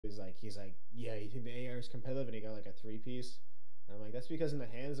he's like, yeah, you think the AR is competitive, and he got like a 3-piece. And I'm like, that's because in the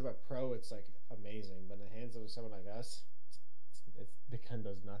hands of a pro, it's like amazing, but in the hands of someone like us, the gun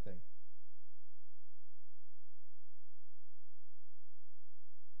does nothing.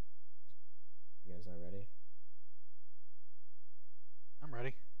 You guys are ready? I'm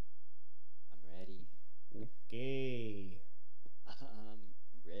ready. I'm ready. Okay. I'm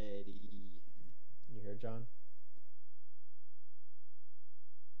ready. You hear John?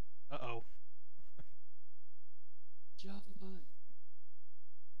 Uh-oh. John.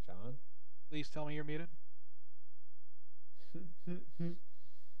 John? Please tell me you're muted.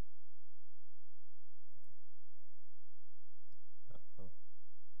 Uh-oh.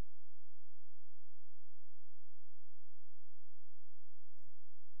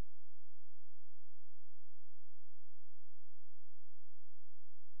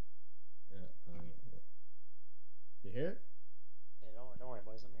 You hear it? Yeah, don't worry,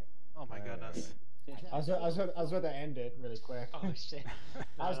 boys. I'm here. Oh my goodness. I was about to end it really quick. Oh shit!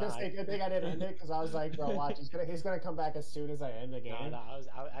 I was gonna say, good thing I didn't end it because I was like, bro, watch, he's gonna come back as soon as I end the game. No,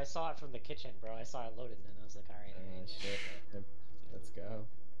 I saw it from the kitchen, bro. I saw it loaded, and I was like, all right. Shit. Let's go.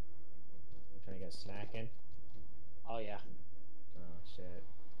 I'm trying to get a snack in. Oh yeah. Oh shit.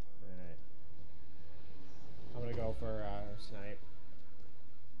 All right. I'm gonna go for snipe.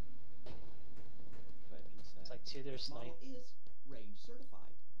 It's like two their snipe. Model is range certified.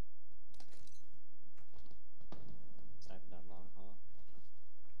 Sniping down long hall.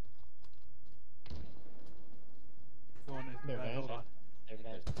 Going in. They're Hold on. They're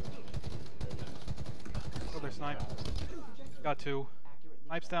dead. Oh, they're snipe. Got two.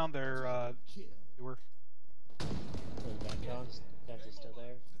 Snipes down there, sewer. Vent is still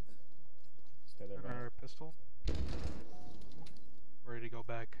there. Stay there, man. Our pistol. Ready to go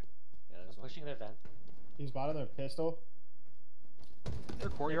back. Yeah, I'm there's one. pushing their vent. He's bottom their pistol. Their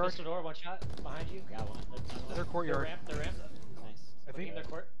courtyard. Pistol door, one shot behind you. Got one. Their courtyard. Their ramp. Nice. I think Their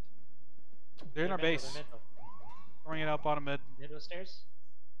court. they're in our base. They're middle. Throwing it out bottom mid. Middle stairs.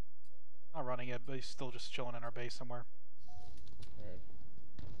 Not running it, but he's still just chilling in our base somewhere. Alright.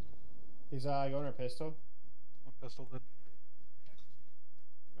 He's going to pistol. One pistol then.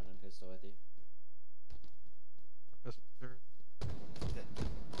 Running pistol with you. Our pistol there.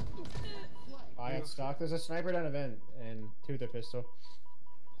 I got stock. There's a sniper down a vent and two with their pistol.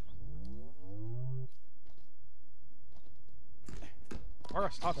 Our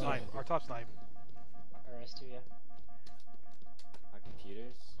top snipe. Our top snipe. RS2, yeah. Our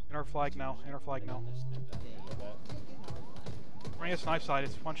computers. In our flag now. In our flag now. Running a snipe side.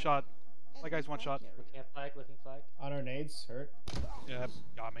 It's one shot. That guy's one shot. Looking at flag. Looking flag. On our nades, hurt. Yeah,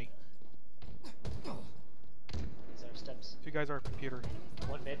 got me. These are steps. Two guys are computer.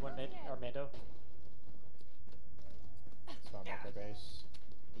 One mid, Armando. Spot back our base.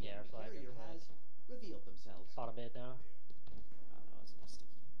 The Yeah, our flag, carrier our flag. has revealed themselves. Bottom mid now. Oh, that wasn't a sticky.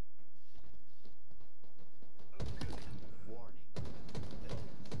 Warning.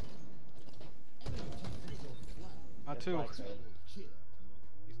 Not two. Flags, right?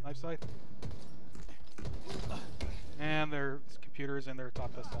 He's knife side. And their computers and their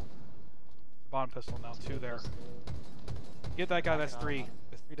top pistol. Bottom pistol now. Two there. Get that guy. That's three.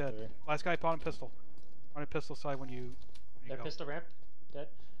 That's three dead. Last guy, bottom pistol. On a pistol side when you Their go. pistol ramp. Dead.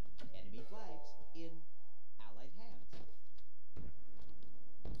 Enemy flags in allied hands.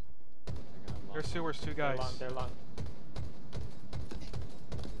 There's sewers, two guys. They're long.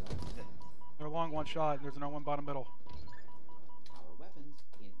 They're long, one shot. There's another one bottom middle. Our weapons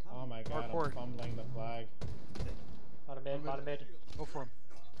incoming. Oh my god, Hardcore. I'm fumbling the flag. Bottom mid. Go for him.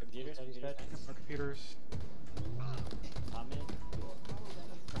 Computers. He's dead. Our computers. Top mid.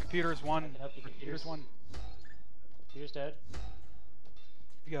 Our computers one. I can help you, Our computers computers. one. Here's dead.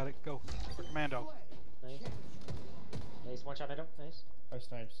 You got it. Go. For commando. Nice. Nice. One shot middle. Nice. I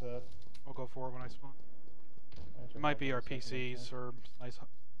sniped up. We'll go for it when I spawn. It might be our PCs or nice.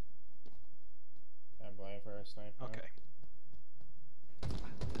 I'm blind for a snipe. now. Okay.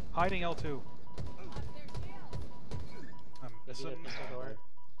 Hiding L2. I'm Maybe the missing. pistol door.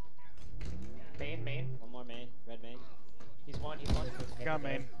 Main. One more main. Red main. He's one. Got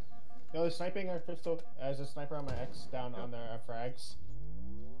main. No, they're sniping our pistol. There's a sniper on my X down on their frags.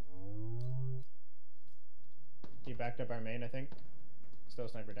 He backed up our main, I think. Still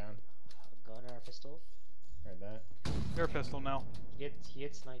sniper down. Gunner, our pistol. Heard that. Their pistol now. He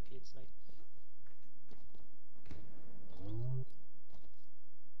hit snipe.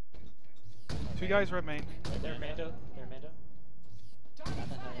 Two guys red main. They're Mando.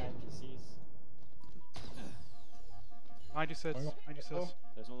 PCs. 96. 96.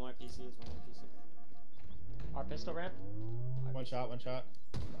 There's one more PCs. One more PC. Our pistol ramp. One shot.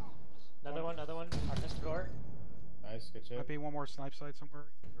 Another one, another one. Our pistol door. Nice, good shit. Might be one more snipe side somewhere.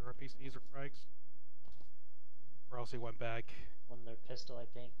 Or RPCs or frags. Or else he went back. One their pistol, I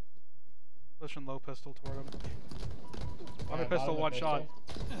think. Pushing low pistol toward him. Other Yeah, pistol, bottom one of shot.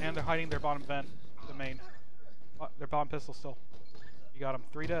 pistol. And they're hiding their bottom vent. The main. Their bottom pistol still. You got him.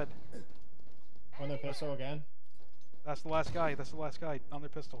 3 dead. On their pistol again. That's the last guy. That's the last guy on their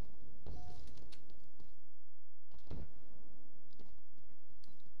pistol.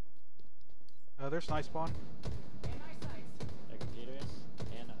 Their snipe spawn. Their computers.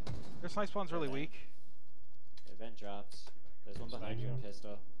 And Their snipe spawn's really weak. event drops. There's one behind you in Sniper.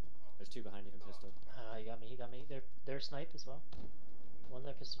 pistol. There's 2 behind you in pistol. He got me, he got me. They're snipe as well. One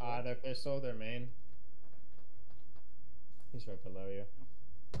their pistol door. Their pistol, their main. He's right below you.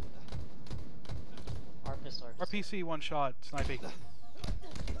 Our pistol, our pistol. RPC, one shot. Sniping. I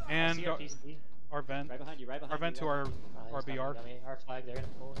And see our PC. our vent. Right behind you, right behind Our you. vent to right our behind you. He's got me, RBR. got me. Our flag, they're gonna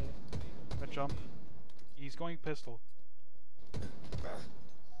pull here. Vent jump. He's going pistol.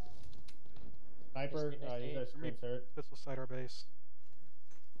 Sniper, Nice he's our screen third. Pistol side our base.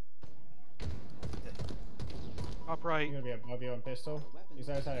 Top right. He's gonna be above you on pistol. He's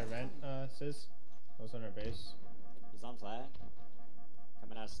outside our vent, Sis. Those on our base. He's on flag.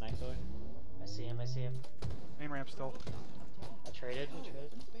 Coming out of snipe door. I see him, I see him. Main ramp still. I traded, we traded.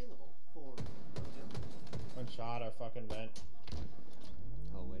 Weapons available for One shot, our fucking vent.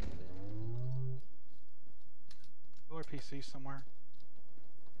 Oh, wait a minute. Still RPC somewhere.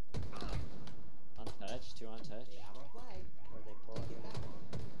 Untouched, 2 untouched. the arrow flag. Where they pull Get it. back.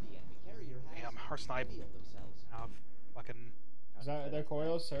 The enemy carrier has Damn, our snipe. revealed themselves. Now fucking Is that their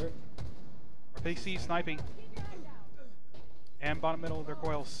coils, sir? RPC sniping. And bottom middle, their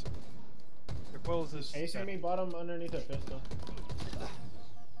coils. Their coils is Chasing dead. me bottom underneath a pistol. Got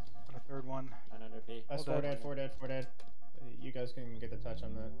a third one. And under P. That's All 4 dead. dead, 4 dead, 4 dead. You guys can get the touch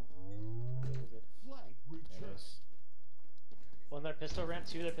on that. We're good. It is. One their pistol ramp,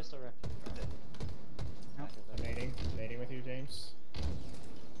 2 their pistol ramp. I'm nading with you, James.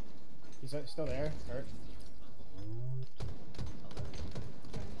 He's still there, hurt.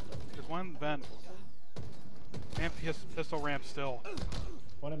 There's one vent. And pistol ramp still.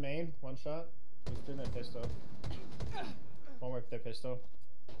 One in main, one shot. He's doing that pistol. One with their pistol.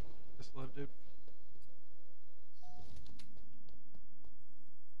 Just lived, dude.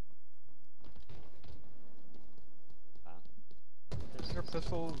 Wow. Their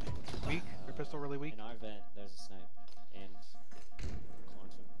pistol weak. Their pistol really weak. In our vent, there's a snipe. And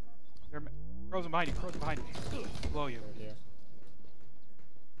quantum. They're frozen behind you. Frozen behind you. Below you. Right here.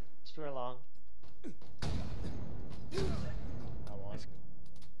 2 are long. I won. Nice.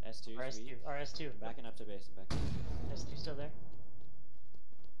 S2, RS2, sweet. RS2. Backing up to base and back. S2 still there?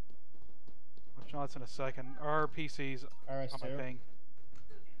 Shots in a second. RPCs on my RS2. ping.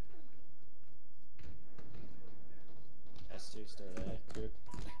 S2 still there. Good.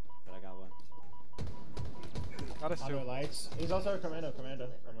 But I got one. Got us On two. the lights. He's also a commando from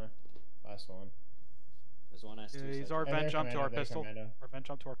our last one. There's one S2. Yeah, he's second. our And vent they're jump to commando, our they're pistol. commando. Our vent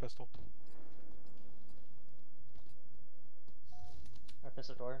jump to our pistol. Our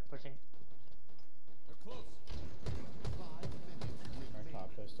pistol door, pushing. Our top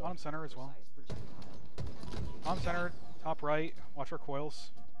pistol. Bottom center as well. Precise projectile. Bottom center, top right. Watch our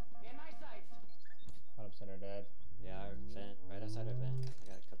coils. Bottom center dead. Yeah, our vent. Right outside our vent. I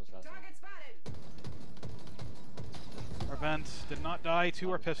got a couple shots. Target spotted. Our vent did not die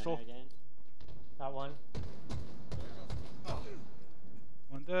to our pistol. Again. Got one.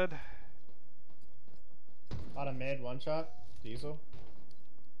 One dead. Bottom mid, one shot. Diesel.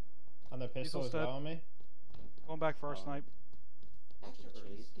 On the pistol Diesel's as dead. well on me. Going back for our snipe. At your Chase.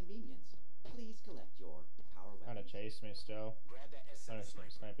 earliest convenience, please collect your power Trying to weapons. chase me still. Trying to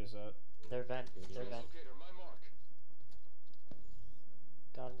snipe his up. Their vent, their vent.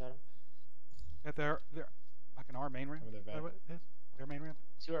 Got him, got him. At their fucking our main ramp. Over their Is that vent. what it is? Their main ramp.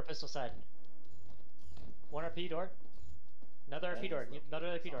 2 our pistol side. One RP door. Another RP door. Another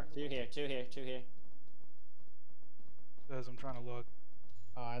RP door. 2 here, 2 here, 2 here. Says I'm trying to look.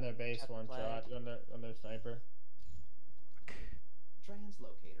 On their base, Check the one flag. shot. On their sniper.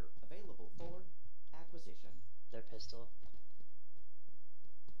 Translocator available for acquisition. Their pistol.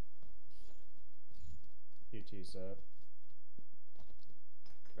 QT's up.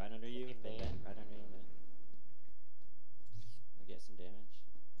 Right under you. Maybe The main. vent. Right under you, man. We get some damage.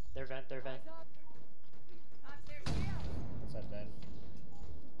 Their vent, their vent. Pops their shield. What's that vent?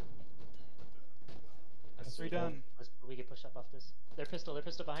 That's 3 That's done. We can push up off this. Their pistol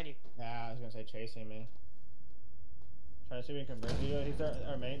behind you. Yeah, I was gonna say chasing me. Trying to see if we can convert. He's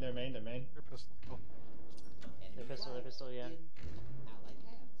their main, their main. Their pistol. Oh. Enemy Their pistol, flag yeah. in Allied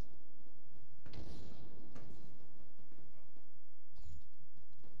hands.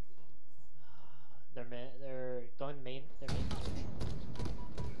 One main. They're main.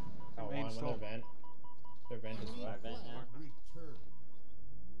 Oh, Main one still. their vent. Their vent is Our left. vent now.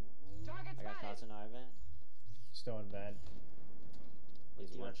 I got thoughts on our vent. Still in vent. He's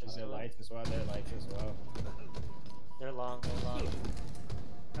Do you one want shot. this Their Still- lights as well. Their lights as well. They're long. They're long.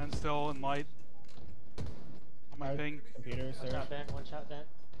 And still in light. On my Our ping. Computers, One sir. shot vent. One shot vent.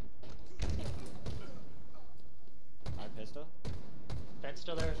 Our pistol. Vent's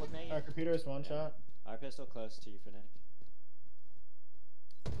still there looking at you. Our computers one shot. Our pistol close to you, Fnatic.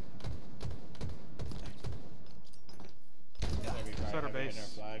 Maybe Center probably hitting our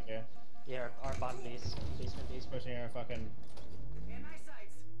base. flag, yeah. Yeah, our bottom base. Basement base. Pushing our fucking In my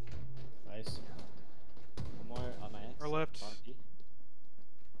sights. nice. One more on my X. Our left. Bottom B.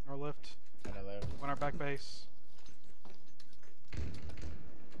 Our lift. And I lived. On our back base. They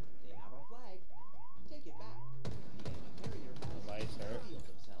have our flag. Take it back. The enemy carrier has Lights hurt. revealed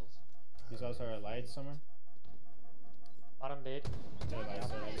themselves. These also are lights somewhere. Bottom mid. Their lights,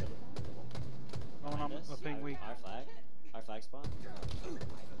 their lights. Going on Behind us. the ping weak. Our flag. Our flag spawn.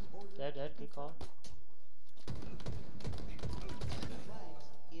 Dead. Dead. Good call. Flags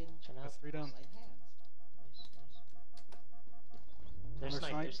in Turn out. That's 3 down. allied hands. Nice. Nice. They're Under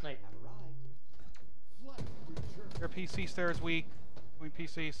snipe. They're snipe. snipe. Have arrived. Their PC stairs weak. Going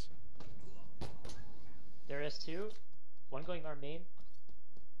PCs. There is two. One going our main.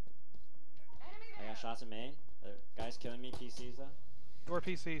 I got shots in main. The guy's killing me PCs though. Your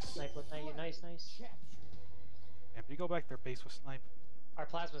PCs. Snipe looking at you. Nice. Nice. Damn, you go back there, base with snipe. Our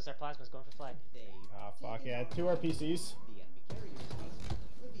plasmas going for flag. They Ah, fuck yeah. 2 RPCs. the enemy carrier has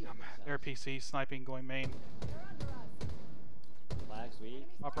revealed Their themselves. PC sniping going main. They're under us. Flags weak.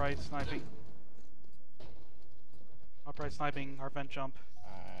 Upright sniping. Upright sniping. Our vent jump.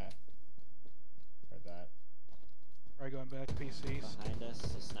 Heard that. Right going back PCs. Behind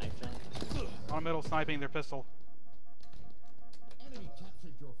us, a snipe jump. On middle sniping their pistol. Enemy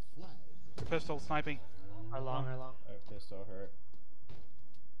captured your flag. Their pistol sniping. Our long. Our long. Their pistol hurt.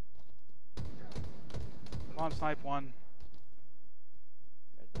 On snipe 1.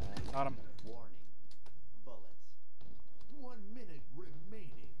 Heard that. Got him. Warning. Bullets. 1 minute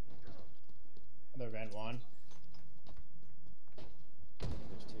remaining. Their vent 1.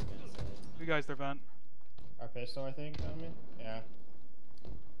 There's 2 vents there. You guys, their vent. Our pistol, I think. I mean, yeah.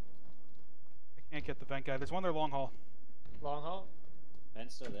 I can't get the vent guy. There's one there long haul. Long haul.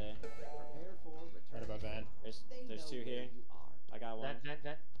 Vent's still there. Prepare for return. Right above vent. There's They know 2 where here. you are. I got one.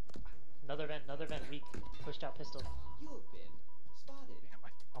 Vent. Another vent. Weak. Pushed out pistol. You have been spotted. Damn, I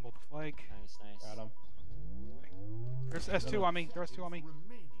fumbled the flag. Nice. Got him. There's S2 on me. There's S2 on me.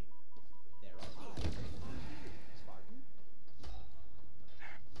 Remaining. There are 5. Spartan.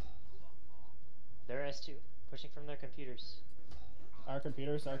 They're S2. Pushing from their computers. Our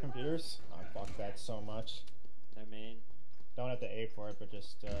computers. Oh, fuck that so much. Their main. Don't have to A for it, but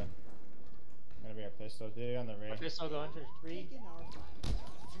just, gonna be our pistol. Dude, on the Our ray. pistol going for 3. Taking our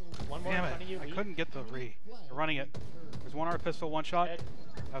flag. One more in Damn front of you. it. I Weak. couldn't get the re. They're running it. There's one on our pistol, 1 shot. Dead.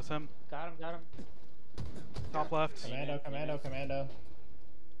 That was him. Got him. Top left. Commando.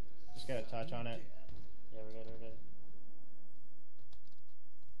 Just get a touch on it. Yeah, we're good.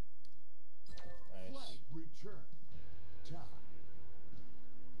 Nice. Flag return. Tie.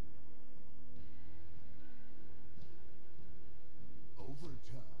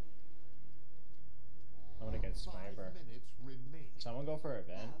 Overtime. I'm gonna get 5 sniper. minutes remaining. Someone go for a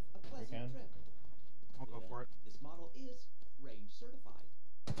vent. Have a We pleasant can. trip. I'll go for it. This model is range certified.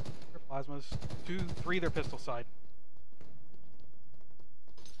 Their plasmas. 2, 3 their pistol side.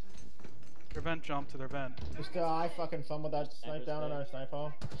 Their vent jump to their vent. Just, I fucking fumbled that snipe down on our snipe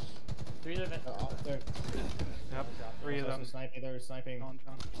hole. 3 of them. They're Yep. 3 of them. sniping. They're sniping. John.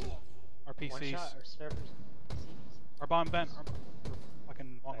 Our One PCs. shot or spare person. Our bomb vent. Our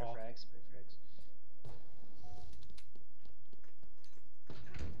fucking long haul. Spray frags.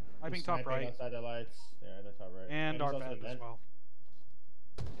 Sniping top right. Outside the lights. Yeah, the top right. And Maybe our it's also vent the as well.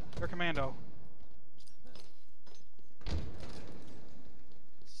 Their commando.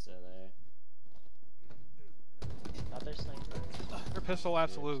 Still there. Got their sniper. Their pistol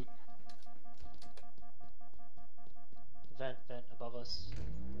absolute. Vent above us.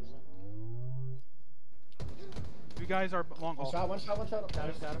 You guys are long haul. One shot. Got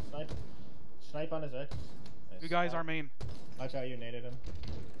him. Snipe on his X. Nice. You guys are main. Watch out, you naded him.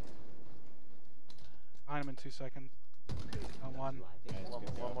 Behind him in 2 seconds. On 1. Nice, One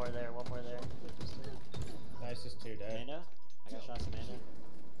good job. more there. Nice, just 2 dead. Mando. I got shots in Mando.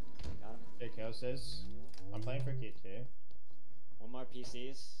 Got him. Big kill says. I'm playing for key 2. One more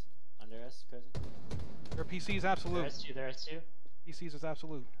PCs under us, prison. Their PC's absolute. There is two. PC's is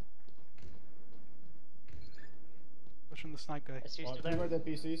absolute. Pushing the snipe guy. S2 One, still two there. are the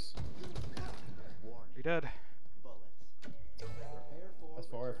PCs. Warning. He dead. Bullets. Prepare for That's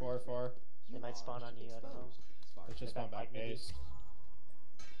four, return four, flight. four. They might You spawn are on you, I don't know. exposed. Spark. Let's just Back spawn back maybe. base.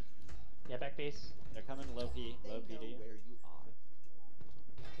 Yeah, back base. They're coming low P They to know you. where you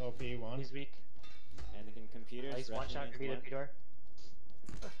are. Low P1. He's weak. And they can computers. Oh, he's one rushing shot. against P door. one. P door.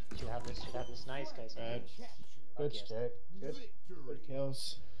 Should have this. Should have this. Nice, guys. Red. Good yes. shit. Good Victory.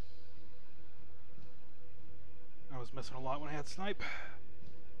 kills. I was missing a lot when I had snipe.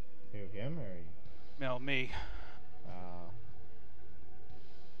 Who, him or you? No, me. Nah,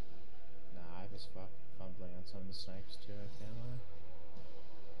 I was fumbling on some of the snipes too, I can't lie.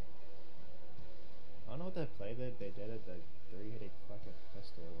 I don't know what that play that they did at the 3-hitting fucking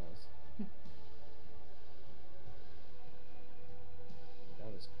pistol was. That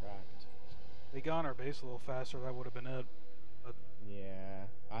was cracked. They got on our base a little faster. That would have been it. But Yeah,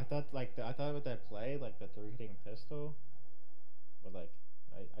 I thought I thought with that play, like the 3-hitting pistol, but like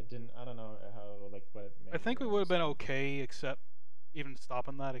I don't know how like what. It I made think we it would have been so- okay, except even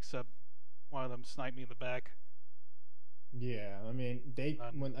stopping that. Except one of them sniped me in the back. Yeah, I mean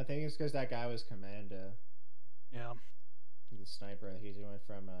when I think it's because that guy was Commando, Yeah. the sniper. He went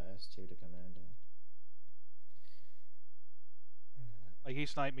from S2 to Commando. Like he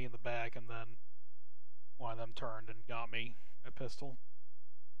sniped me in the back, and then one of them turned and got me a pistol.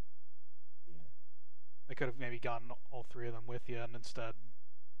 Yeah. I could have maybe gotten all three of them with you, and instead,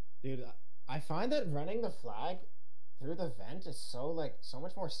 Dude, I find that running the flag through the vent is so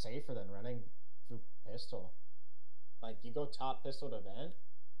much more safer than running through pistol. Like you go top pistol to vent,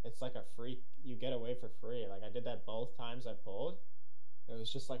 it's like a free. You get away for free. Like I did that both times I pulled. It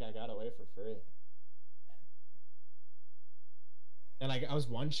was just like I got away for free. And like I was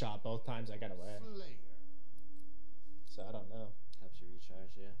one shot both times I got away. Slayer. So I don't know. Helps you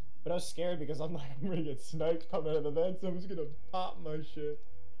recharge, yeah. But I was scared because I'm like I'm gonna get sniped coming out of the vent, so I'm just gonna pop my shit.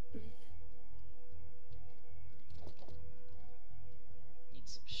 Need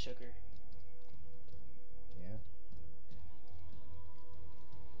some sugar. Yeah.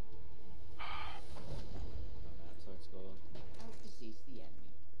 So it's gold. Out to seize the enemy.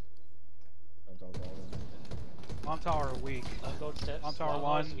 I'll go golden. on tower weak. One gold steps. On tower Long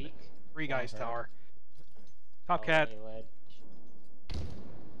one. hall's weak. 3 guys Okay. tower. Top Oh, cat they would.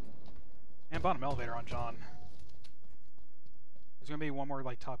 and bottom elevator on John. There's gonna be one more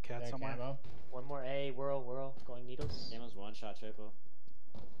like top cat Yeah, somewhere. camo. One more A. Whirl. Going needles. Camo's one shot triple.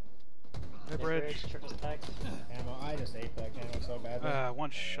 Mid bridge. Triple stack. Camo. I just ate that camo so badly.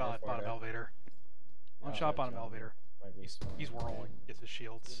 One shot for bottom it. elevator. One Oh, shot good bottom job. elevator. Might be small. He's whirling. Gets his He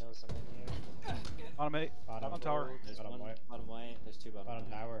shields. knows I'm in here. Bottom 8. Bottom Bottom tower. There's Bottom one white. bottom white. There's two bottom. Bottom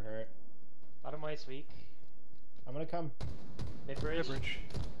white. tower hurt. Bottom white's weak. I'm gonna come. Mid bridge. Mid bridge.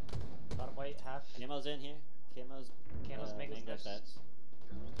 Bottom white half. Camo's in here. Camo's. Camo's mega mango steps.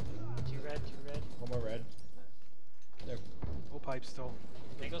 2 red. One more red. There. Full pipe still.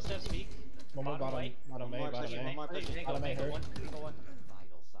 Mango steps weak. One more bottom. white. Bottom One A. more Bottom pushing, A. one more pushing. Mango, Bottom A mango, hurt. one. Mango one.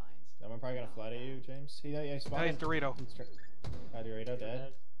 Vital signs. That one probably gonna fly to you, James. Yeah, Guys, spotted. Dorito. Dorito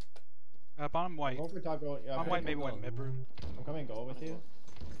dead. Bottom white. Go for top goal. Yeah, Bottom white maybe one. went mid room. I'm coming goal with you.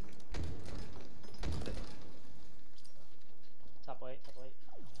 Top white. Top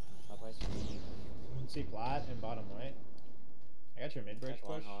white. See plat and bottom white. I got your mid bridge Check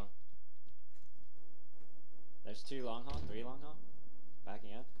long push. haul. There's 2 long haul, 3 long haul.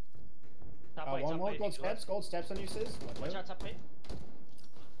 Backing up. Top white. One Top more white. gold Big door. steps. Gold steps on you, sis. One shot top white.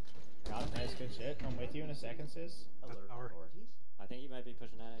 Got him. Nice, good shit. I'm with you in a second, sis. Alert tower. authorities. I think you might be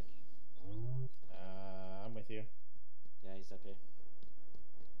pushing attic. I'm with you. Yeah, he's up here.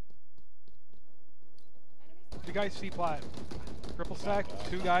 You guys see plat. Triple stack.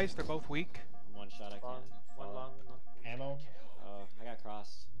 2 guys. They're both weak. One shot I can't. Long. One follow. long. Ammo. Oh, I got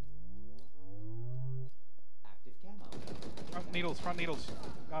crossed. Active camo. Front needles. Front needles.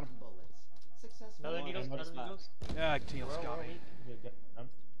 Got him. Bullets. Successful. Another One needles. more Another spot. needles. Yeah, needles Whirl, got whirl, me. weak. Good, good.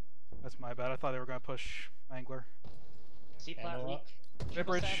 That's my bad. I thought they were gonna push Angler. C flat Ammo weak. up. Mid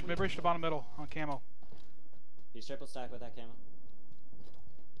Triple bridge. stack Mid weak. bridge to bottom middle on camo. He's triple stack with that camo.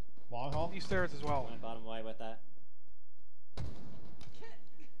 Long haul. These stairs as well. Went bottom white with that.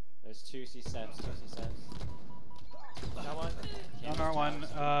 There's 2 C steps. 2 C steps. Got one. Camo's Another one.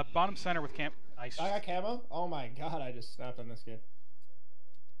 tower. Bottom center with camp. Nice. I got camo. Oh my god, I just snapped on this kid.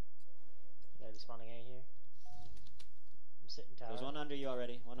 Yeah, he's spawning A here. I'm sitting tower. There's one under you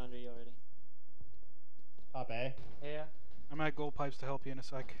already. One under you already. Top A. Yeah. I'm at gold pipes to help you in a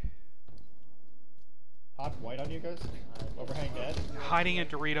sec. Top white on you guys. Overhang dead. Hiding in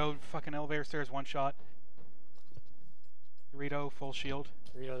Dorito. Fucking elevator stairs. 1 shot. Dorito full shield.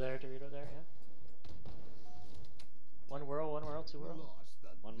 Dorito there. Yeah. One whirl, two whirl. Lost the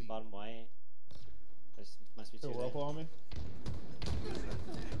One lead. bottom white. There's must be Two two. there. whirlpool on me.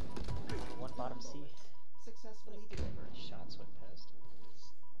 One bottom C. Successfully delivered. Shots with pest.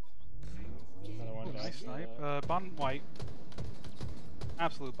 Another one guy. Nice snipe. Bottom white.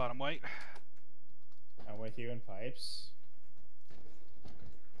 Absolute bottom white. I'm with you in pipes.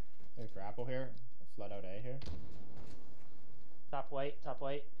 There's grapple here. Flood out A here. Top white,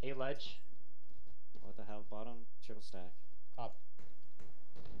 A ledge. What the hell? Bottom triple stack. Top.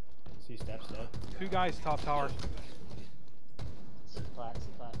 C steps dead. 2 guys top tower. C flat.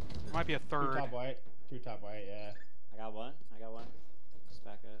 Might be a Two third. top white. Two top white, yeah. I got one. Just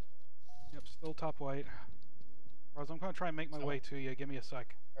back up. Yep, still top white. Rose, I'm gonna try and make my So- way to you. Give me a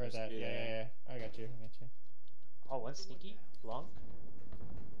sec. Or is Just that? do Yeah, that. yeah, yeah. I got you. Oh, one sneaky. Long.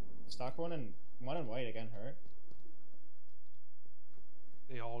 Stock one and white again hurt.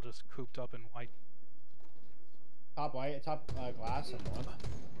 They all just cooped up in white. Top white, top glass and one.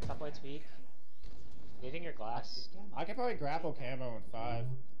 Top white's weak. Needing your glass. I could probably grapple camo in 5.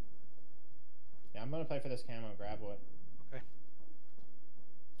 Yeah, I'm gonna play for this camo and grapple it. Okay.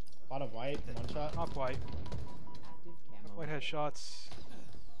 Bottom white, one shot. Top white. Active camo. Top white has shots.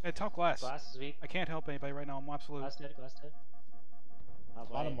 Hey, top glass. Glass is weak. I can't help anybody right now. I'm absolute. Glass dead.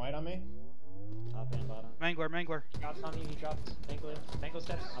 Top Bottom white on me. Top and bottom. Mangler. He dropped on you. He dropped. Mango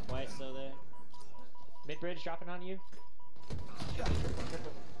steps. Top white still there. Mid bridge dropping on you.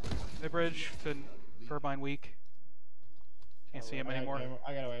 Mid bridge to turbine weak. Can't see him I got anymore. camo-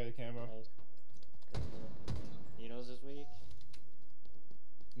 I got away with the camo. Nice. Needles this week.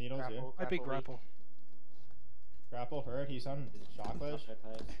 Needles here. Might be weak. grapple. Grapple hurt. He's on shock Top ledge. red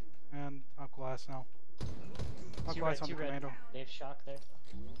pipe. And top glass now. Top Two glass red, on the two red. commando. They have shock there.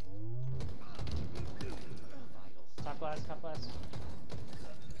 Top glass.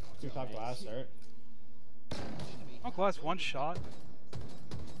 Two top glass hurt. Top glass, one shot.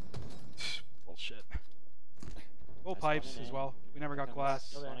 Bullshit. Full Nice pipes one, as eh? well. We never got glass.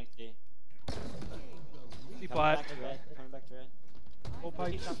 Still there. Spawning D. C Coming flat. back to red. Coming back to red. Full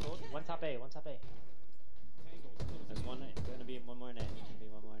One pipes. top gold. One top A. There's one. Gonna be one more nay. Gonna be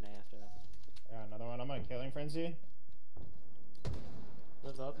one more nay after that. Yeah, another one. I'm on killing frenzy.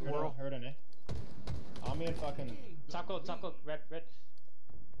 Live up. Whirl. Hurt in it. On me and fucking Top gold. Red.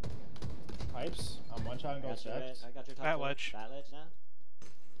 pipes. I'm one shot and I gold got your red. steps. I got your top That gold. ledge. That ledge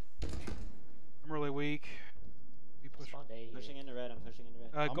now. I'm really weak. We push. Spawned A here. Pushing into red. I'm pushing into red.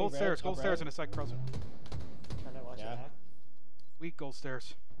 I'll Gold be red, stairs. top Gold stairs red. in a sec, Frozen. Trying to watch Yeah. it back. Weak gold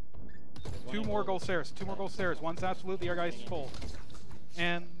stairs. There's one 2 in more gold stairs. 2 more gold stairs. One's absolute. The other guy's full.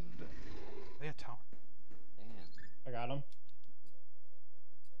 And they had tower. Damn. I got him.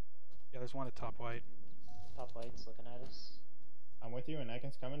 Yeah, there's one at top white. Top white's looking at us. I'm with you and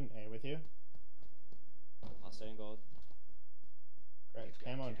Ekin's coming. A with you. I'll stay in gold. Great.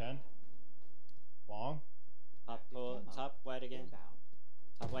 Camo in 10. Long. Top gold. Top white again. Inbound.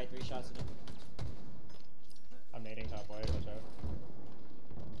 Top white. 3 shots in it. I'm nading top white. Watch out.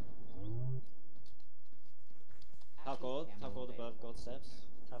 Top Active gold. camo Top gold available. above gold steps.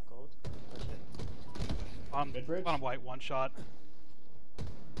 Top gold. Push it. Mid-bridge? Bottom white, one shot.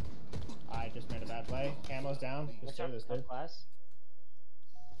 I just made a bad play. Camo's down. Just Watch do out. this, Top dude. glass.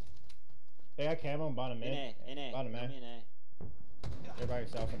 They got camo and bottom mid. In A. Bottom Tell A. me in A. You're by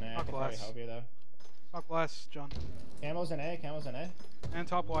yourself in A. I Top can probably glass. help you though. Top glass, John. Camo's in A. Camo's in A. And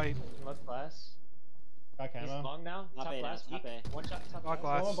top white. Left glass. Got He's camo. long now. Top Top A now, glass. top Weak. A. One shot. Top Top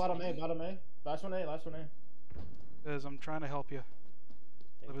glass. glass. Bottom A. Bottom A. Last one A. Last one A. Is I'm trying to help you.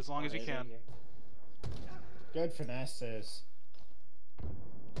 Live as long as you can. Good finesses.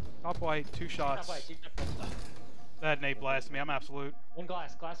 Top white, 2 shots. Top white. Two top glass. That Nate blasted me. I'm absolute. One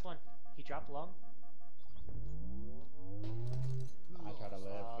glass. Glass one. He dropped long. I try to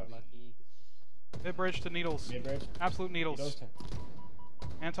live. but Lucky. Mid bridge to needles. Mid bridge. Absolute needles.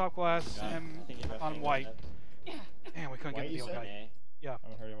 And top glass Got it. and I think you left on me with white. that. Man, we couldn't White, get the you deal said? guy. A.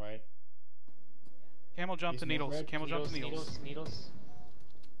 I'm hurting white. Camel jump He's to needles. mid-bridge. Camel jump to needles. Needles.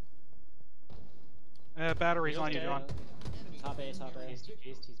 Batteries on you, Needles John. Top A. Top A. He's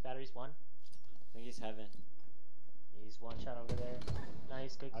He's batteries one. I think he's heaven. He's one shot over there.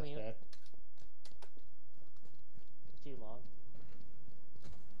 Nice. Good That's clean. dead. Too long.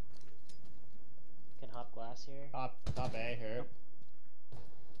 Can hop glass here. Top A here.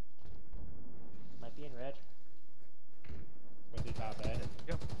 Might be in red. With the top A.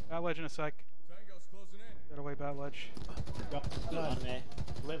 Yep. Bat ledge in a sec. Get away, bat ledge. Go. Bottom A.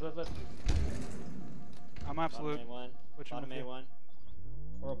 Live. I'm Bottom absolute. A1. Switching Bottom with you. A1.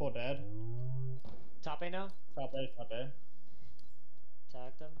 Whirlpool dead. Top A now. Top A. Top A.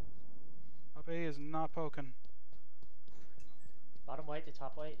 Tagged him. Top A is not poking. Bottom white to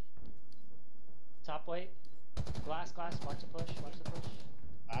top white. Top white. Glass, watch the push,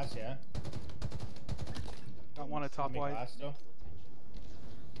 Glass, yeah. Got one at top Give me white. glass still.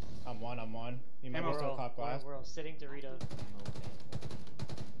 I'm one. He might be Ammo. still top glass. We're all sitting Dorito.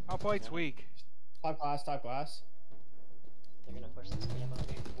 Top white's weak. Top glass. They're gonna push this camo.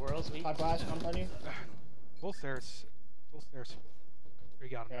 Whirl's weak. Top glass, I'm on you. Full stairs. We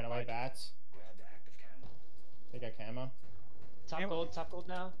got him. Ran away bats. They got camo. Top gold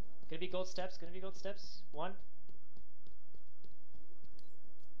now. Gonna be gold steps. One.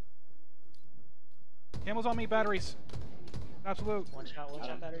 Camel's on me, batteries. Absolute. One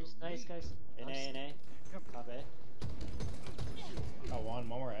shot batteries. Nice, guys. In A, in A. Yep. Top A. Got one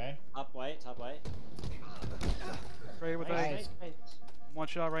more A. Top white. Ready with Nice. that. One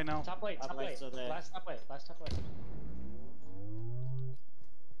shot right now. Top white. so they- Last top white.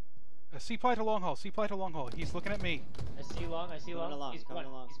 C ply to long haul. He's looking at me. I see long. Coming along, He's coming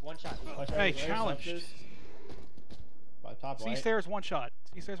along. He's one shot. Hey, challenge. Top C white. stairs one shot.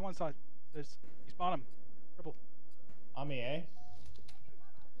 C stairs one side. He's bottom. Triple. On me A.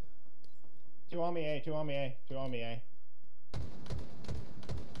 Two on me A.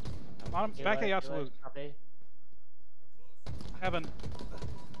 Bottom. Back A absolute. Top A. Heaven's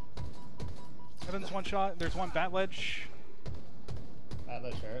one shot. There's one bat ledge. That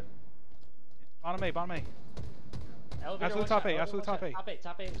looks hurt. Bottom A. Elevator Absolute one top shot, A, elevator absolute one top shot. A.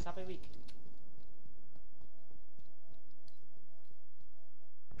 Top A weak.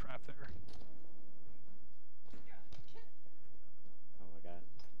 Trap there. Oh my god.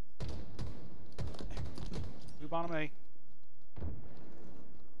 Blue bottom A.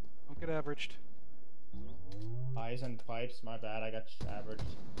 Don't get averaged. Eyes and pipes, my bad, I got averaged.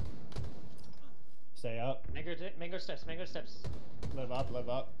 Stay up. Mango steps. Live up.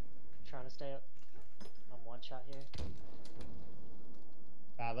 Trying to stay up. I'm one shot here.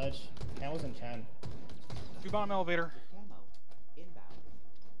 Bad ledge. Camel's in 10. Two bottom elevator. Camo. Inbound.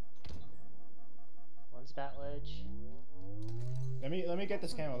 One's bat ledge. Let me get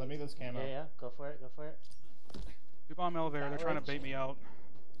this camo. Yeah. Go for it. Two bottom elevator. They're trying to bait me out.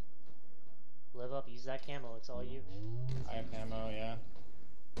 Live up. Use that camo. It's all you. I have camo, yeah.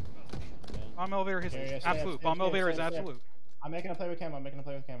 Bomb elevator is Yeah, stay absolute. up, Bomb stay up, elevator is stay up. absolute. I'm making a play with camo.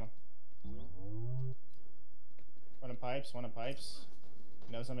 One in pipes.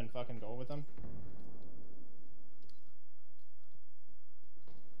 Knows I'm in fucking goal with them.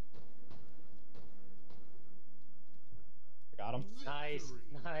 I got him. Nice.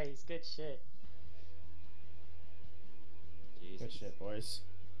 Good shit. Jesus. Good shit, boys.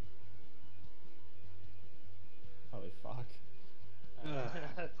 Holy fuck.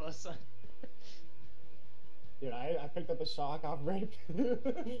 Close one. Dude, I picked up a shock off rape.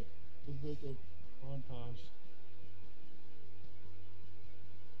 It's like a montage.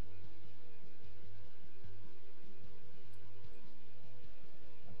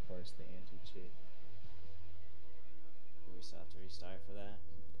 Of course, the anti-cheat. Do we still have to restart for that?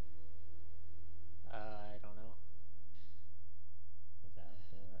 I don't know. Okay, I'll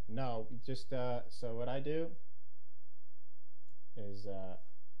do that. No, just so what I do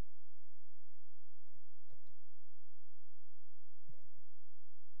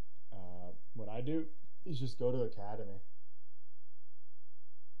is just go to Academy.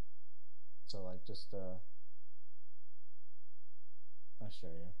 So like just I'll show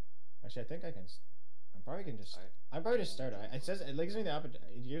you. Actually, I think I can. I probably can just. Alright. I probably just start. It says it gives me the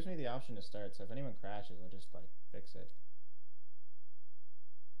it gives me the option to start. So if anyone crashes, I'll just like fix it.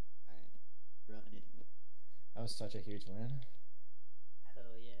 Alright. Run it. That was such a huge win. Hell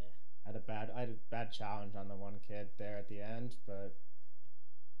yeah. I had a bad challenge on the one kid there at the end, but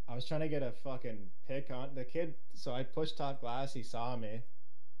I was trying to get a fucking pick on the kid. So I pushed top glass. He saw me,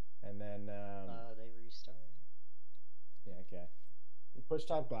 and then They restarted. yeah, okay. He pushed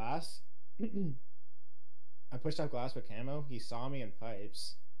top glass. I pushed top glass with camo. He saw me in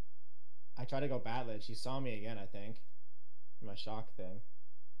pipes. I tried to go bat ledge. He saw me again, I think, in my shock thing.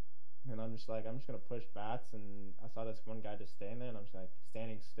 And I'm just like, I'm just gonna push bats, and I saw this one guy just staying there, and I'm just like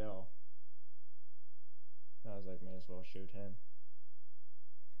standing still. And I was like, may as well shoot him.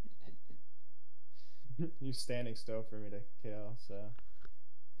 He's standing still for me to kill, so.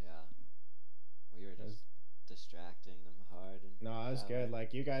 Yeah. We were just distracting them hard. And No, I was good.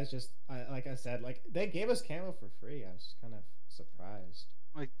 Like you guys just, like I said, like they gave us camo for free. I was kind of surprised.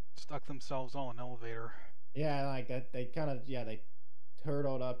 Like stuck themselves all in elevator. Yeah, like that. They kind of, they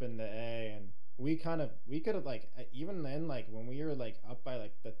turtled up in the A, and we could have like even then, like when we were like up by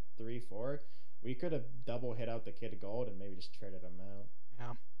like the 3-4, we could have double hit out the kid gold and maybe just traded him out.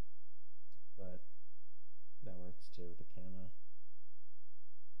 Yeah. But that works too with the camo.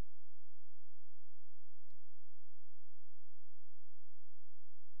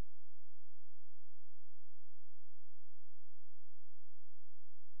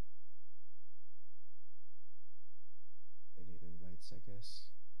 guess.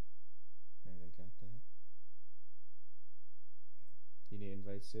 Maybe they got that. You need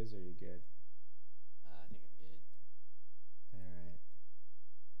invite Sis, or you good? I think I'm good. Alright.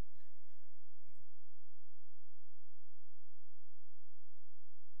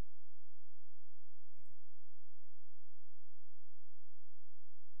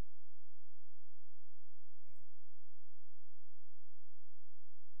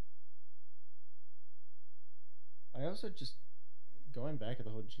 I also just going back to the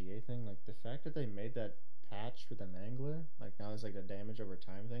whole GA thing, like the fact that they made that patch for the Mangler, like now it's like a damage over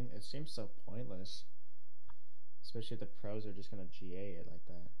time thing, it seems so pointless. Especially if the pros are just gonna GA it like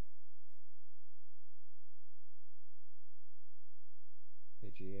that. They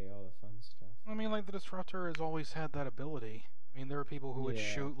GA all the fun stuff. I mean, like, the Disruptor has always had that ability. I mean, there are people who would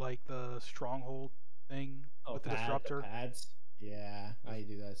Yeah. shoot, like, the Stronghold thing with the Disruptor. The pads. Yeah, I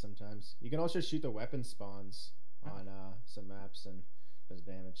do that sometimes. You can also shoot the weapon spawns on some maps and does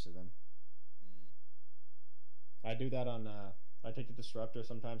damage to them. I do that on I take the Disruptor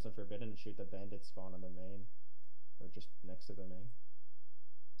sometimes on Forbidden and shoot the bandit spawn on their main. Or just next to their main.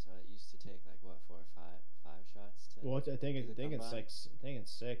 So it used to take like what, 4 or 5 shots to. Well, I think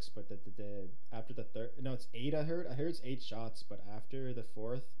it's 6, but the after the third, no, it's 8. I heard it's 8 shots, but after the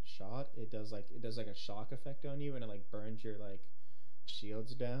 4th shot, it does like a shock effect on you, and it like burns your like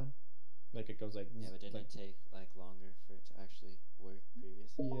shields down, like it goes like. Yeah, but didn't it take like longer for it to actually work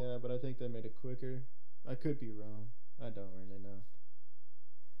previously? Yeah, but I think they made it quicker. I could be wrong. I don't really know.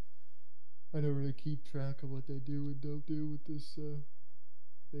 I don't really keep track of what they do and don't do with this thing,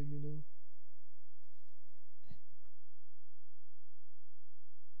 you know.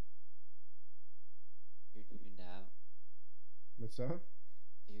 You're tuned out. What's up?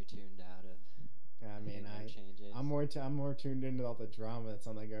 You're tuned out of. I mean, changes. I'm more tuned into all the drama that's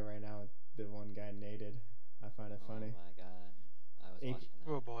on the go right now with the one guy Nated. I find it funny. Oh my god, I was watching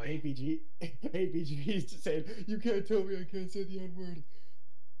that. Oh boy. APG saying, "You can't tell me I can't say the N-word."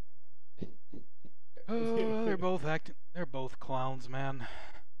 Oh, they're both acting. They're both clowns, man.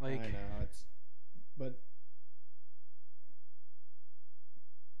 Like, I know but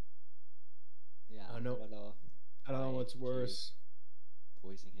Yeah, I don't know why what's APG worse.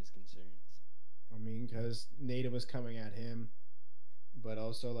 Voicing his concerns. I mean, because Native was coming at him, but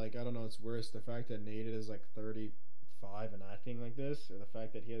also like I don't know what's worse: the fact that Native is like 35 and acting like this, or the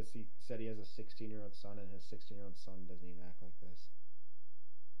fact that he said he has a 16-year-old son and his 16-year-old son doesn't even act like this.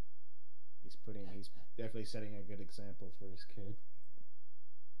 He's definitely setting a good example for his kid.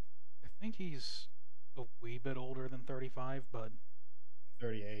 I think he's a wee bit older than 35, but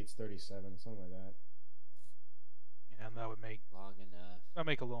 38, 37, something like that. yeah, that would make Long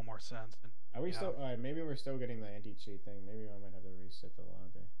enough. a little more sense. And, Are we still? Maybe we're still getting the anti-cheat thing. Maybe I might have to reset the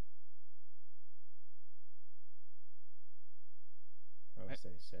lobby. Oh, they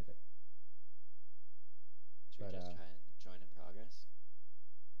said it. Should we But, just try and join in progress?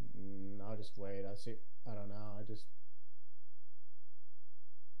 I'll just wait. I'll see. I don't know.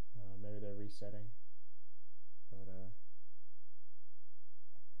 Maybe they're resetting. But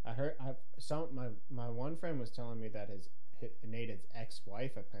I heard my one friend was telling me that his Native's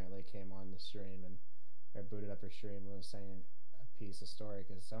ex-wife apparently came on the stream or booted up her stream and was saying a piece of story,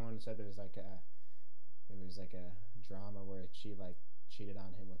 because someone said there was like a drama where she like cheated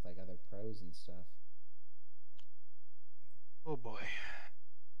on him with like other pros and stuff. oh boy.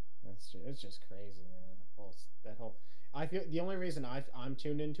 It's just crazy, man. That whole I feel the only reason I'm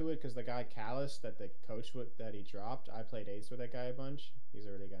tuned into it because the guy Callus that the coach that he dropped. I played Ace with that guy a bunch. He's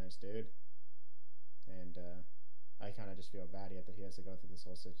a really nice dude, and I kind of just feel bad that he has to go through this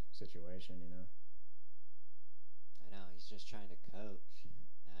whole situation, you know. I know, he's just trying to coach.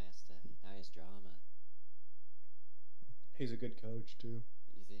 Now he has drama. He's a good coach too.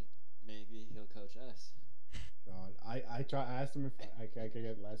 You think maybe he'll coach us? God, I asked him if I could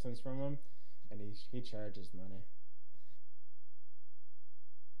get lessons from him, and he charges money.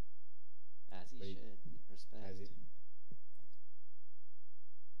 As he should. Respect.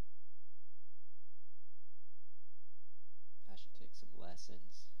 I should take some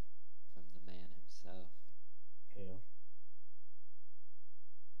lessons from the man himself. Hell.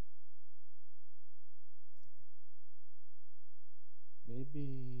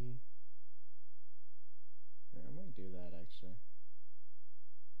 Maybe. Yeah, I might do that actually.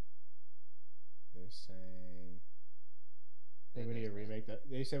 They're saying. I think we need to remake that.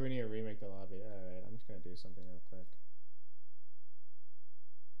 They said we need to remake the lobby. Alright, I'm just gonna do something real quick.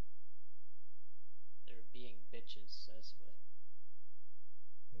 They're being bitches, says what?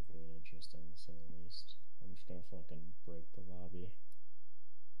 They're being interesting to say the least. I'm just gonna fucking break the lobby.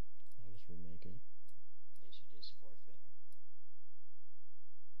 I'll just remake it. They should just forfeit.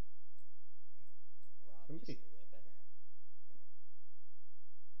 obviously way better.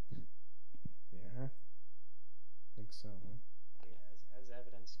 Yeah. Think so, huh? Yeah, as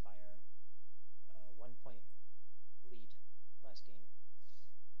evidenced by our 1 point lead last game.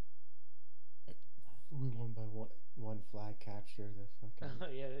 We won by one flag capture. The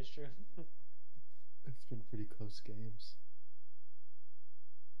fucking. Yeah, that's true. It's been pretty close games.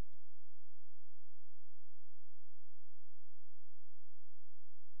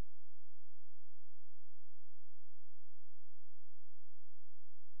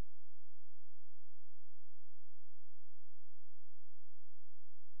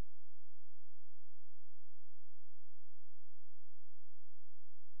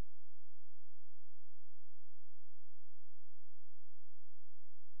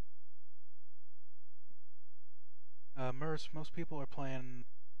 MERS, most people are playing,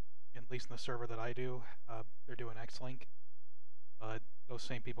 at least in the server that I do, they're doing X-Link, but those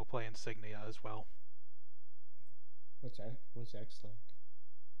same people play Insignia as well. What's that? What's X-Link?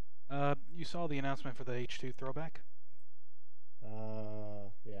 You saw the announcement for the H2 throwback?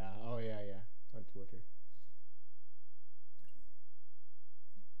 Yeah. Oh, yeah. On Twitter.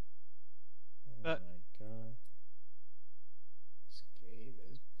 Oh my god. This game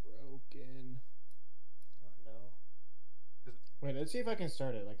is broken. Oh no. Wait, let's see if I can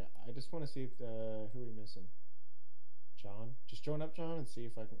start it. Like, I just want to see if who we missing. John? Just join up, John, and see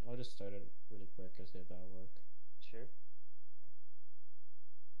if I can. I'll just start it really quick and see if that'll work. Sure.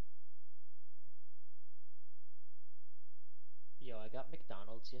 Yo, I got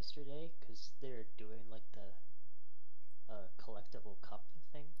McDonald's yesterday because they're doing like the collectible cup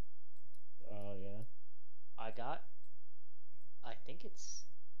thing. Oh, yeah. I think it's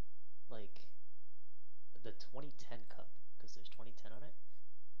like the 2010 cup because there's 2010 on it.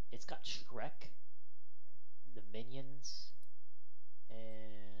 It's got Shrek, the Minions,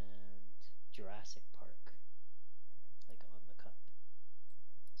 and Jurassic Park like on the cup.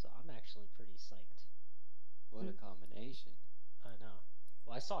 So I'm actually pretty psyched. What a combination. I know.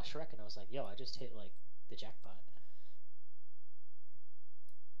 Well, I saw Shrek and I was like, yo, I just hit like the jackpot.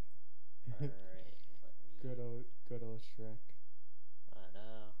 Alright, let me... Good old Shrek. I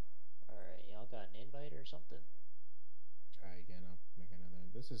know. Alright, y'all got an invite or something? I'll try again. I'll make another.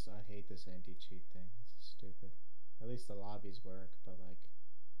 I hate this anti-cheat thing. This is stupid. At least the lobbies work, but like,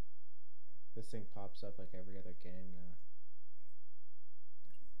 this thing pops up like every other game now.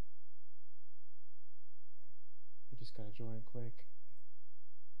 You just gotta join quick.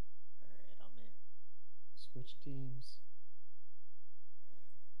 Alright, I'm in. Switch teams.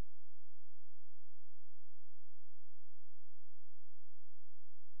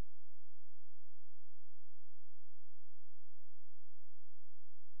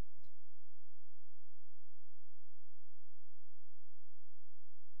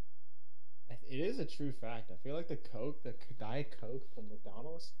 It is a true fact. I feel like the Diet Coke from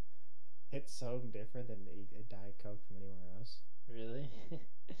McDonald's hits so different than a Diet Coke from anywhere else. Really?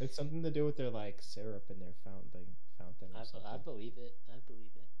 It's something to do with their like syrup in their fountain or something. I believe it. I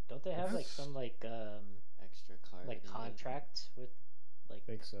believe it. Don't they have like some like Extra carbonated. like contract with like? I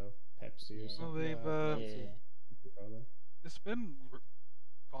think so. Pepsi or Yeah. something. Well, they've Yeah. What do you call that? it's been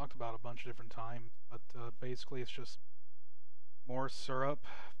talked about a bunch of different times, but basically it's just more syrup,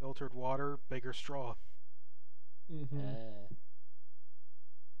 filtered water, bigger straw. Mm-hmm.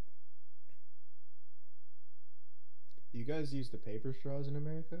 Do you guys use the paper straws in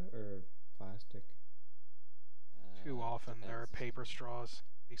America or plastic? Too often there are depends. paper straws.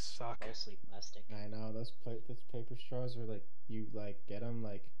 They suck. Mostly plastic. I know those paper straws are like you like get them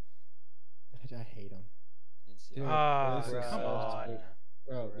like I hate them. Dude, Ah, this is come so on. stupid.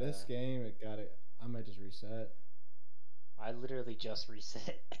 Bro, this game it got it. I might just reset. I literally just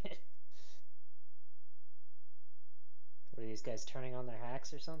reset. What are these guys turning on their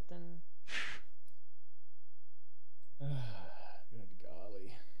hacks or something? Good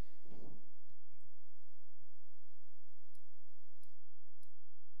golly.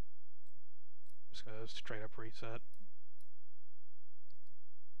 Just gonna straight up reset.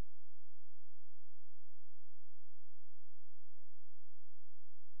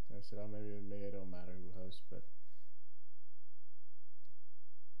 I said, oh, maybe it don't matter who hosts, but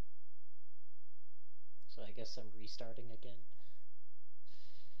So I guess I'm restarting again.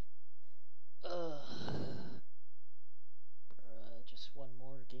 Just one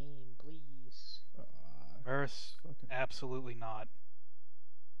more game, please. MERS, fucking absolutely not.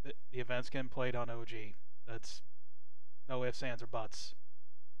 The event's getting played on OG. That's no ifs, ands, or buts.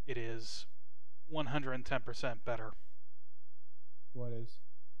 It is 110% better. what is?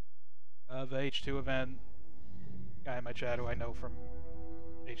 The H2 event, guy in my chat who I know from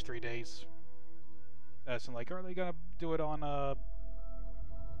H3 days, Asking like, are they gonna do it on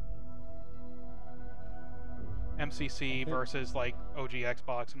MCC versus like OG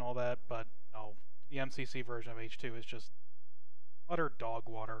Xbox and all that? But no, the MCC version of H2 is just utter dog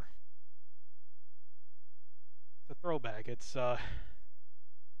water. It's a throwback. It should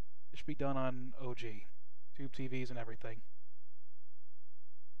be done on OG, tube TVs and everything.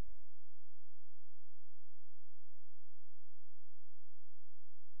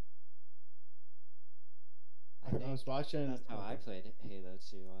 I was watching. That's how I played Halo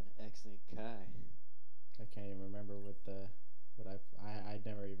 2 on X-Link Kai. I can't even remember what I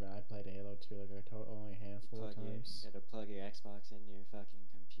never even I played Halo 2 like only a handful of times. You had to plug your Xbox in your fucking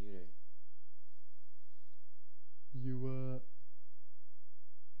computer.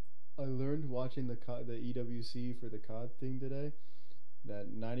 I learned watching the EWC for the COD thing today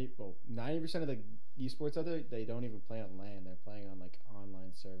that 90% of the esports out there, they don't even play on LAN. They're playing on like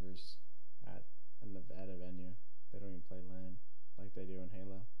online servers at a venue. They don't even play LAN like they do in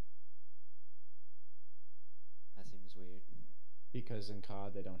Halo. That seems weird. Because in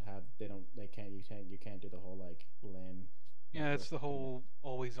COD you can't do the whole like LAN. Yeah, it's the whole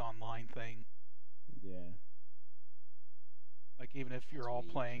always online thing. Yeah. Like even if you're all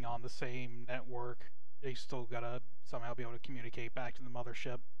playing on the same network, you still gotta somehow be able to communicate back to the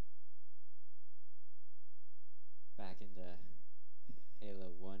mothership. Back in the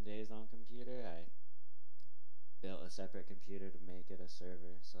Halo 1 days on computer, I built a separate computer to make it a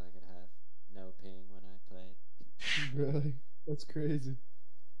server so I could have no ping when I played. Really? That's crazy.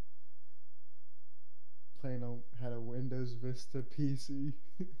 Had a Windows Vista PC.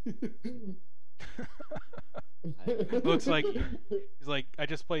 Looks like he's like, I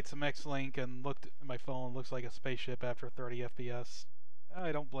just played some X-Link and looked at my phone. Looks like a spaceship after 30 FPS.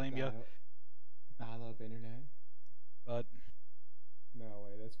 I don't blame you. Dial-up internet. But no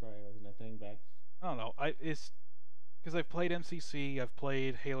way, that's probably wasn't a thing back. I don't know. It's because I've played MCC. I've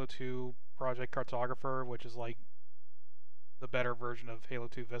played Halo 2 Project Cartographer, which is like the better version of Halo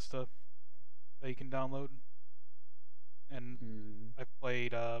 2 Vista that you can download. And I've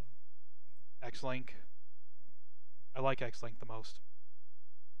played X-Link. I like X-Link the most.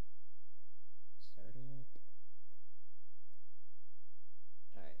 Start it up.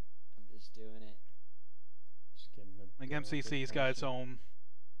 Alright, I'm just doing it. Just giving it a Like MCC's got its own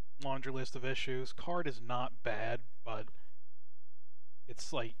laundry list of issues. Card is not bad, but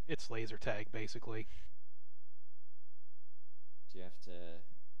it's like it's laser tag basically. Do you have to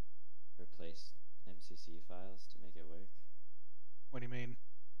replace MCC files to make it work? What do you mean?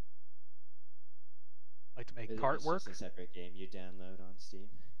 Like to make cart work? It's a separate game you download on Steam.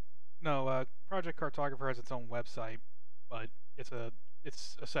 No, Project Cartographer has its own website, but it's a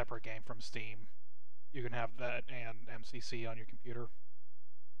separate game from Steam. You can have that and MCC on your computer.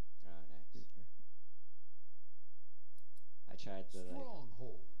 Oh, nice. I tried the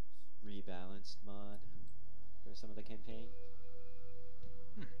Strongholds. rebalanced mod for some of the campaign.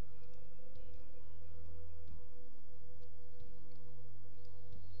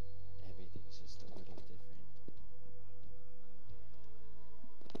 Everything's just a little different.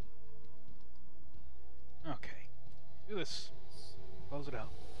 Okay, do this. Close it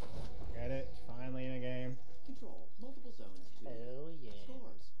out. Get it? Finally in a game. Control multiple zones to Hell yeah.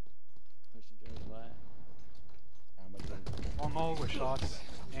 scores. Push and drill flat. How much Long haul with shots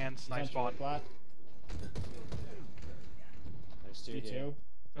and snipe spot. Flat. There's two here.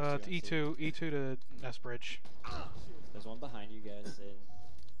 E2. It's E2 to S Bridge. There's one behind you guys in.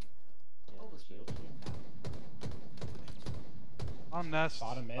 Yeah, this field. On Nest.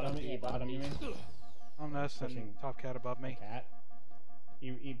 Bottom mid on me. Bottom you mean? On Nest and Pushing. Top Cat above me. Cat.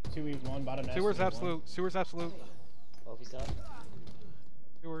 E2, E1, bottom nest. Sewer's E1. absolute. Sewer's absolute. Oh, he's up.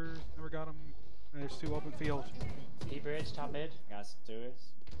 Sewers never got him. And there's two open field. B bridge, top mid. Got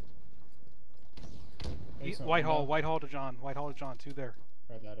Stewards. Basement Whitehall. window. Whitehall to John. Whitehall to John. Two there.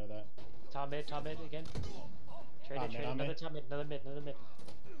 Heard that. Top mid again. Trade Top it, mid, trade it. on Another mid. top mid, another mid.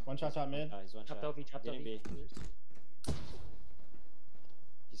 One shot top mid. Oh, he's one Chopped shot. OV, chopped Getting OV. B.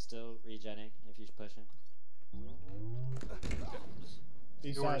 He's still regenning if he's pushing.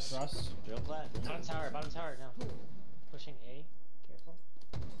 East side Yours. thrust. Drill plat. Bottom tower now. Pushing A. Careful.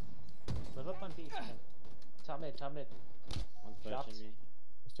 Live up on B. if you can. Top mid. One Dropped. pushing me.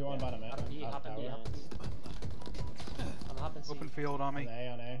 There's two on Yeah. bottom mid. Hop in B, Out hop in B, tower. hop in B. I'm hopping C. Open field on On me. A,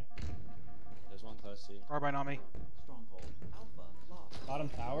 on A. There's one close to you. Carbine on me. Stronghold Alpha lost. Bottom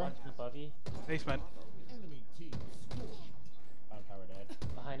tower. One above you. Basement. Enemy team score. Bottom tower dead.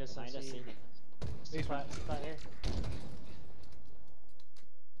 Behind us on Behind us, C. see. Basement. Spot here.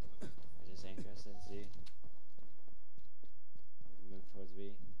 I just anchor us in C. Move towards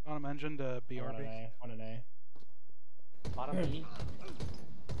B. Bottom engine to One an BRB. A. One an A. Bottom B.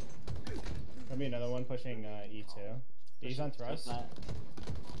 There'll be another one pushing E2. He's on thrust. Got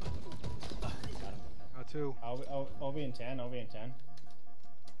him. Got two. OB in 10. OB in 10.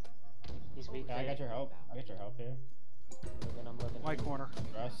 He's weak. Yeah, I got your help. I got your help here. I'm living. White corner.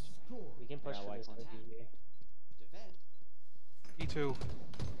 Thrust. We can push Yeah, for white this corner. OB here. Defend. E2.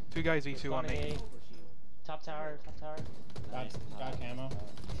 Two guys E2 on me. Spawning A. Top tower. Top tower. Nice. Got camo. Vital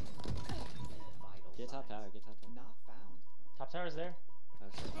Get top tower. Get top tower. Not found. Top tower's there. Oh,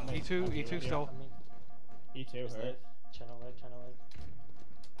 shit. E2. E2 still. I mean, E2 Just hurt. live. channel leg. Channel leg.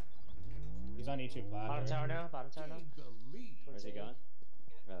 He's on E2 plat. Bottom hurt. tower now. Bottom tower now. Gain the lead. Where's he A. going?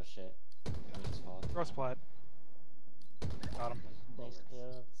 Oh shit. Let me just fall. Thrust plat. Got him. Nice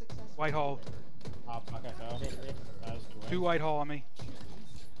kill. Successful. Whitehall. Oh, fuck, I fell. Mid, mid. That was the win. Two Whitehall on me.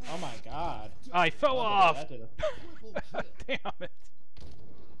 Oh my god. I fell I'll off! do that to the- Damn it.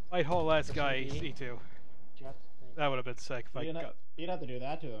 Whitehall last guy Pushing B. E2. Dropped. That would have been sick if I You'd got. have to do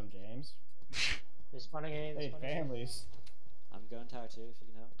that to him, James. They're spawning A. They're Hey, spawning A. families. I'm going tower 2 if you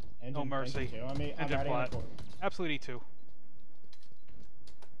can help. Engine, mercy. Engine 2 on me. I'm Engine riding plat. the Absolute E2.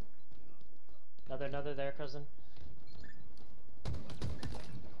 Another there, cousin.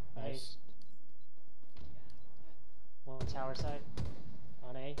 Nice. One tower side.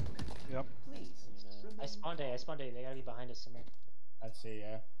 On A. Yep. Please. I spawned A. I spawned A. They gotta be behind us somewhere. Let's see,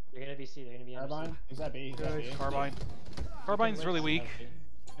 yeah. They're gonna be C. They're gonna be under C. Carbine? Is that B? Is that B? Good. Carbine. Carbine's really weak.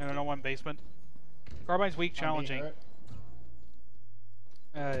 And I know one basement. Carbine's weak, On B challenging.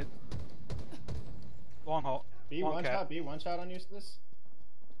 hurt. Long haul. B Long one cap. shot. B one shot on you, this.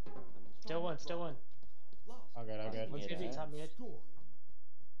 Still one. Still one. Lost. Oh good. Oh good. One's gonna be Yeah. top mid. Scoring.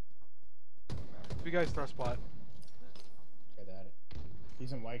 You guys thrust plat. Good at it.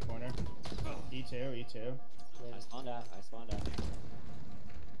 He's in white corner. E2. E2. I spawned out. I spawned out.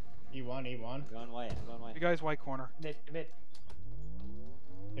 E1. E1. I'm going white. I'm going white. You guys white corner. Mid. Mid.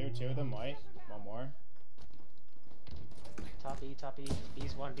 Two of them white. One more. Top E. Top E.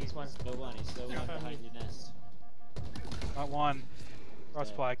 B's one. B's one. Still one. He's still one behind your nest. Got one.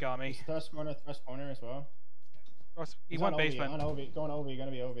 Thrust Yeah. plat got me. He's thrust corner as well. Thrust. He's E1 on OB, basement. on OB. Going OB.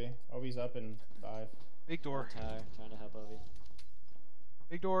 Gonna be OB. OB's up in 5. Big door. Tower. Trying to help Ovi.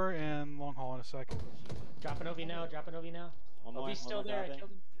 Big door and long haul in a sec. Dropping OV now. Dropping OV now. One more. OV's still one more there. I dropping.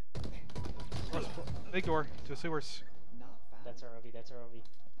 killed him. Big door to sewers. Not found. That's our OV. That's our OV.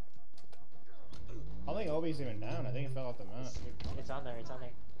 I don't think OB's even down. I think it fell off the map. It's on there. It's on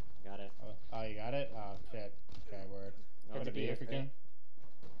there. Got it. Oh, you got it? Oh, shit. Okay, word. Going Go to to B B if you right? can.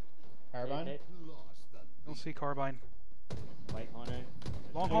 Carbine? Mid. Lost the Don't see carbine. White corner.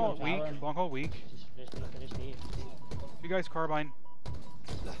 Long Shoot him haul tower. weak. Long haul weak. Just finish B. You guys carbine.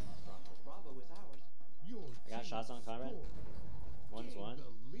 Bravo is ours. Your I got team shots on Conrad. scored. One's Gain one.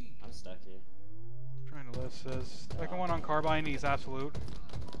 the lead. I'm stuck here. Trying to list this. Second one on carbine, he's absolute.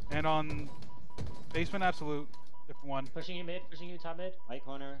 And on basement, absolute. Different one. Pushing you mid. Pushing you top mid. White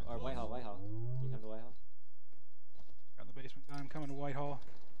corner or Whitehall. Whitehall. You come to Whitehall. Got the basement guy. I'm coming to Whitehall.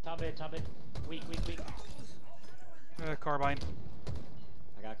 Top mid. Top mid. Weak. Weak. Weak. Carbine.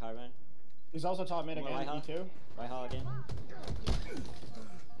 I got carbine. He's also top mid More again. Whitehall. E2. Whitehall again.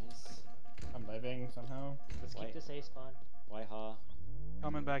 Nice. I'm living somehow. Let's keep White. this A spawn. Whitehall.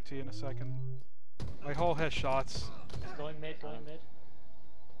 Coming back to you in a second. Whitehall has shots. Going mid. Going mid.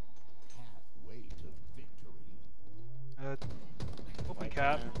 Halfway to victory. Open White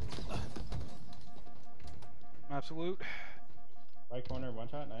cap. corner. Absolute. Right corner, one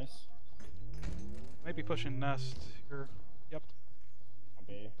shot, nice. Might be pushing nest here. Yep. On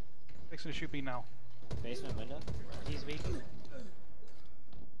B. Fixing to shoot B now. Basement window. He's weak.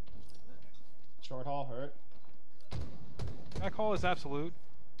 Short haul hurt. Back hall is absolute.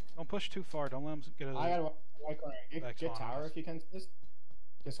 Don't push too far. Don't let him get a. I got a white corner. Back Get spawn tower us. if you can.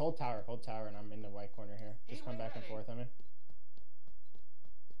 Just hold tower, and I'm in the white corner here. Just come back and forth on me.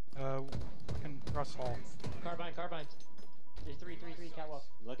 I can thrust hall. Carbine. Carbine. There's three catwalk.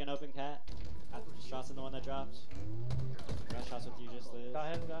 Looking open cat. Got shots in the one that dropped. I got shots with you just live.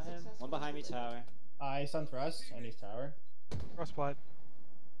 Got him. Got him. One behind me tower. He's on thrust, and he's tower. Thrust plat.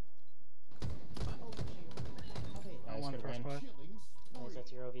 Nice, One good thrust win. plat. Killing Nice. spree.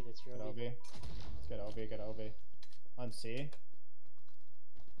 That's your OV. That's your Good OV. OB. Let's get OB, get OB. On C.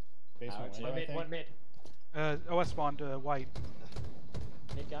 Basement Tower window, One I mid. think. One mid. OS spawned white.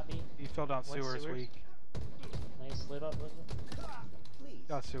 Mid got me. He fell down One sewers sewers. weak. Nice. Live up. Live up. Please.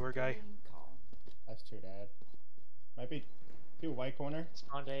 Got sewer guy. remain calm. That's too bad. Might be two white corner.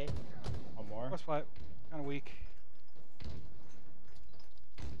 Spawned A. One more. Thrust plat. Kind of weak.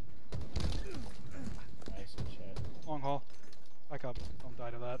 Nice, good shit. Long haul. Back up. Don't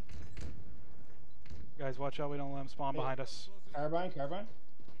die to that. Guys, watch out. We don't let him spawn behind us. Carbine.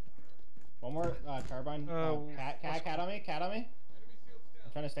 One more carbine. Cat on me.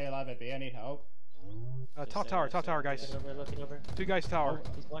 I'm trying to stay alive at B. I need help. Top tower, guys. Looking over. 2 guys tower.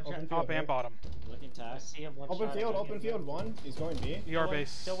 He's one shot. Open Top field, and bottom. Looking I task. see him one Open shot. field. One. He's going B. ER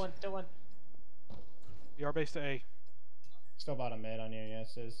base. Still one. ER base to A. Still bottom mid on you.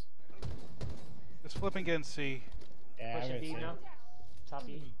 Yes, is. Just flipping in C. Yeah, I'm Pushing gonna B see. now. Top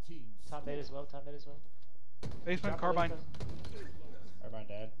E. Enemy team Top mid as well. Basement, Drop carbine. the Carbine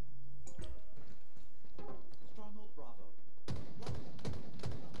dead. Stronghold Bravo.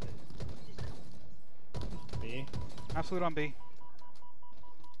 B. Absolute on B.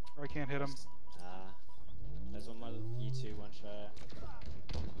 Or I can't hit him. There's one more E2 one shot.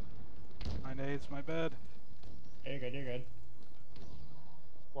 My nades, my bad. You're good.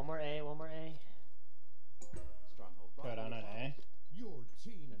 One more A. Stronghold Bravo. Good on an A. Your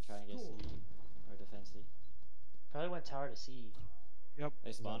team Gonna try and get C scored. or defense C. Probably went tower to C. Yep.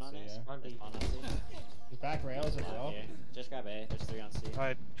 They spawn on C, it. yeah. On They B. spawn on C. He's back rails as Not well. here. Just grab A. There's 3 on C.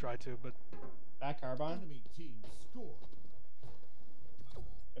 I tried to, but Back carbine. Enemy team scored.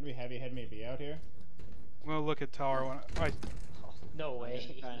 Gonna be heavy hitting me B out here. I'm gonna look at tower when I. No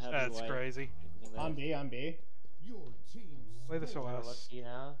way. Try and help you That's white. crazy. You can On live. B. Your team Play this scored. OS. Lucky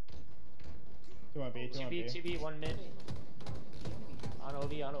now. 2 on B. 2B, 1 mid. On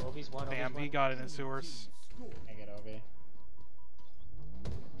OB's one. Damn, he got it in sewers. Scored. Can't get OB.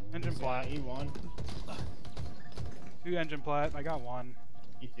 Engine plat. E1. 2 engine plat. I got 1.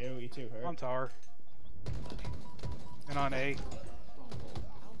 E2 hurt. On tower. And on A. Stronghold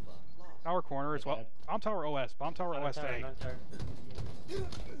Alpha lost. Tower corner as well. Dead. Bomb tower OS. Bomb tower OS to A.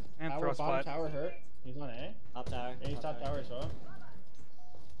 And Tower, thrust bottom plat. tower hurt. He's on A. Top tower. Yeah, he's top tower as well.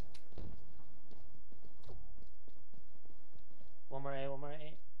 One more A.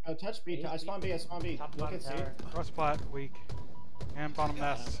 Oh, touch B. I spawn B. Top Look bottom at C. tower. Thrust plat, weak. And bottom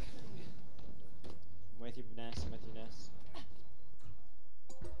Got him. nest. I'm with you, Ness.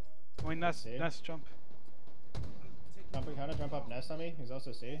 Going nest, See? nest jump. Jump up nest on me. He's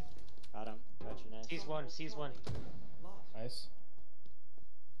also C. Got him. Got your Ness. Sees one. Lost. Nice.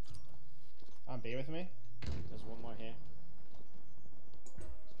 On B with me. There's one more here.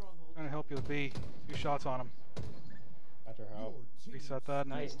 Stronghold. Trying to help you with B. 2 shots on him. Got your help. Your team Reset that. And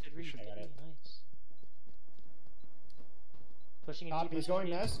Nice. Good we read. should- I got it. Nice. Pushing in Top. deep, He's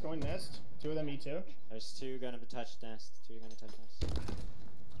pushing going deep. nest. 2 of them E2. There's 2 gonna touch Nest. 2 gonna touch Nest.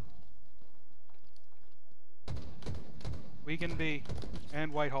 Weak in B.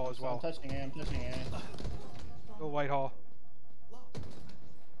 And Whitehall as I'm well. touching A. Go Whitehall. Lost.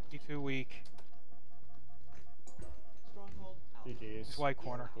 E2 weak. Stronghold Alpha. GG's. Just white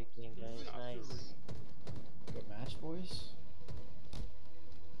corner. Big game, guys. Nice. Good match, boys.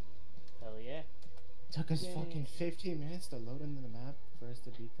 Hell yeah. Took us Yay. fucking 15 minutes to load into the map for us to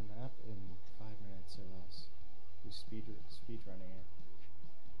beat the map in 5 minutes or less. We speed running it.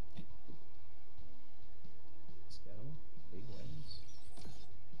 Let's go. Big wins.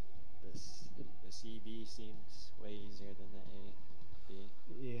 The CB seems way easier than the A, B.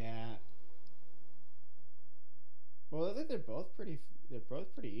 Yeah. Well, I think they're both pretty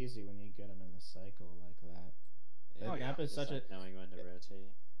easy when you get them in the cycle like that. Oh, The yeah. map is Just such like a knowing when to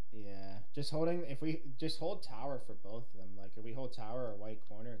rotate. yeah. Just holding if we just hold tower for both of them. Like if we hold tower or white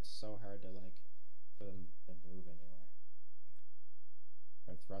corner, it's so hard to like for them to move anywhere.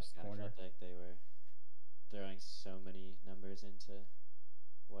 Or thrust I corner. felt like they were throwing so many numbers into